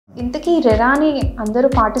ఇంతకీ రెరాని అందరూ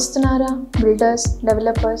పాటిస్తున్నారా? Builders,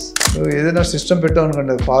 developers? ఏదైనా సిస్టమ్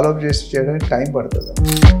పెట్టామనుకోండి, ఫాలో అప్ చేసి చేయడానికి టైం పడుతుంది.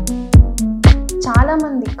 చాలా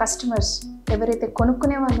మంది కస్టమర్స్ ఎవరైతే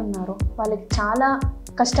కొనుక్కునే వాళ్ళు ఉన్నారో వాళ్ళకి చాలా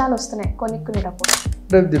కష్టాలు వస్తున్నాయి కొనుక్కునేటప్పుడు.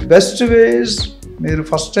 ది బెస్ట్ వేస్, మీరు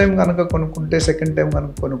ఫస్ట్ టైం కనుక కొనుక్కుంటే, సెకండ్ టైం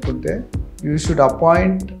కనుక కొనుక్కుంటే, you should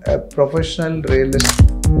appoint a professional real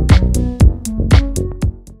estate.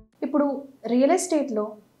 ఇప్పుడు రియల్ ఎస్టేట్లో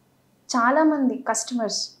చాలామంది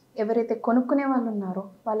కస్టమర్స్ ఎవరైతే కొనుక్కునే వాళ్ళు ఉన్నారో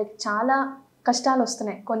వాళ్ళకి చాలా కష్టాలు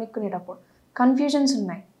వస్తున్నాయి కొనుక్కునేటప్పుడు. కన్ఫ్యూజన్స్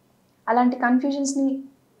ఉన్నాయి. అలాంటి కన్ఫ్యూజన్స్ని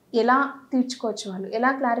ఎలా తీర్చుకోవచ్చు, వాళ్ళు ఎలా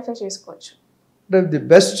క్లారిఫై చేసుకోవచ్చు? ది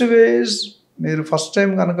బెస్ట్ వేస్, మీరు ఫస్ట్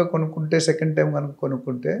టైం కనుక కొనుక్కుంటే, సెకండ్ టైం కనుక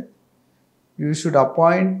కొనుక్కుంటే, you should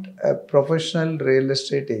appoint a professional real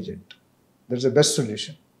estate agent. That's the best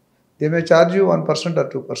solution. They may charge you 1% or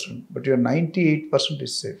 2%, but your 98%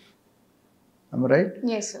 is safe. Am I right?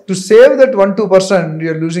 Yes, sir. To save that 1-2%, you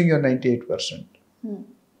are losing your 98%.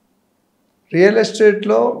 Real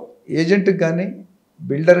ఎస్టేట్లో ఏజెంట్కి కానీ,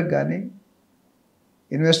 బిల్డర్కి కానీ,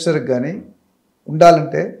 ఇన్వెస్టర్కి కానీ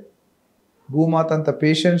ఉండాలంటే భూమాత అంత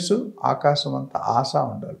patience, ఆకాశం అంత ఆశ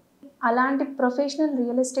ఉండాలి. అలాంటి ప్రొఫెషనల్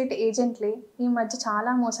రియల్ ఎస్టేట్ ఏజెంట్లే ఈ మధ్య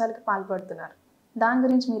చాలా మోసాలకు పాల్పడుతున్నారు. దాని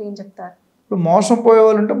గురించి మీరు ఏం చెప్తారు? ఇప్పుడు మోసం పోయే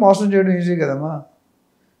వాళ్ళు ఉంటే మోసం చేయడం ఈజీ కదమ్మా.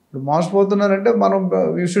 ఇప్పుడు మోసపోతున్నారంటే మనం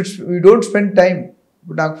వీ డోంట్ స్పెండ్ టైం.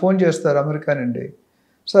 ఇప్పుడు నాకు ఫోన్ చేస్తారు అమెరికా నుండి,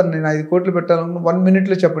 సార్ నేను 5 కోట్లు పెట్టాలనుకున్నా, 1 minute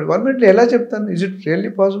చెప్పండి. 1 minute ఎలా చెప్తాను? Is it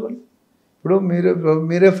really possible? ఇప్పుడు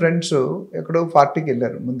మీరే ఫ్రెండ్స్ ఎక్కడో పార్టీకి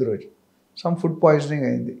వెళ్ళారు ముందు రోజు, సమ్ ఫుడ్ పాయిజనింగ్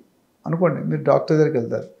అయింది అనుకోండి, మీరు డాక్టర్ దగ్గరికి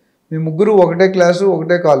వెళ్తారు. మీ ముగ్గురు ఒకటే క్లాసు,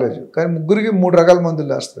 ఒకటే కాలేజు, కానీ ముగ్గురికి 3 రకాల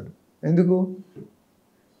మందులు రాస్తాడు. ఎందుకు?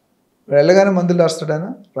 వెళ్ళగానే మందులు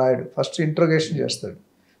రాస్తాడైనా రాయడు. ఫస్ట్ ఇంట్రోగేషన్ చేస్తాడు.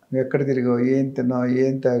 నువ్వు ఎక్కడ తిరిగావు, ఏం తిన్నావు,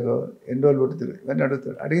 ఏం తాగావు, ఎన్ని రోజులు పట్టి తిరిగావు, ఇవన్నీ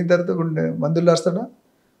అడుగుతాడు. అడిగిన తర్వాత మందులు రాస్తాడా?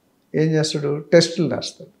 ఏం చేస్తాడు? టెస్టులు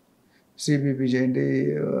రాస్తాడు. సిబిపి చేయండి,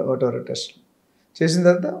 వాటెవర్ టెస్టులు చేసిన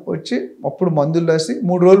తర్వాత వచ్చి అప్పుడు మందులు రాసి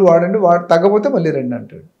 3 రోజులు వాడండి, తగ్గపోతే మళ్ళీ రండి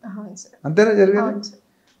అంటాడు. అంతేనా జరిగింది?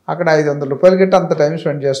 అక్కడ 500 రూపాయలు కట్టి అంత టైం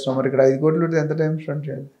స్పెండ్ చేస్తున్నాం, మరి ఇక్కడ 5 కోట్లు పెడితే ఎంత టైం స్పెండ్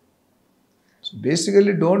చేయాలి? So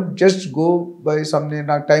basically don't just go by something.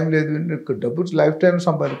 నాకు టైం లేదు, డబ్బు లైఫ్ టైం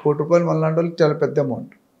సంపాదించి 1 కోటి రూపాయలు మళ్ళీ వాళ్ళకి చాలా పెద్ద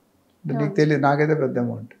అమౌంట్. నీకు తెలియదు, నాకైతే పెద్ద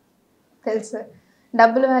అమౌంట్ తెలుసు.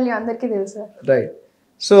 డబ్బుల వాల్యూ అందరికీ తెలుసు. రైట్.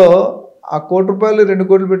 సో ఆ 1 కోటి రూపాయలు 2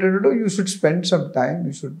 కోట్లు పెట్టేటట్టు you should spend some time.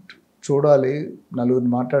 You should చూడాలి,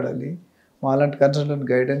 నలుగురిని మాట్లాడాలి, మాలాంటి కన్సల్టెంట్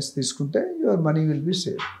గైడెన్స్ తీసుకుంటే your money will be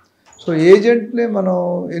save. So ఏజెంట్ని మనం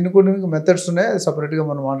ఎన్నుకోవడానికి మెథడ్స్ ఉన్నాయి, అది సపరేట్గా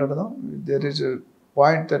మనం మాట్లాడదాం. There is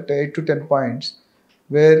point that 8 to 10 points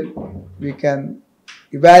where we can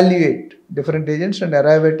evaluate different agents and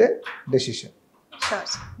arrive at a decision. Sure,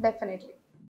 sir. Definitely.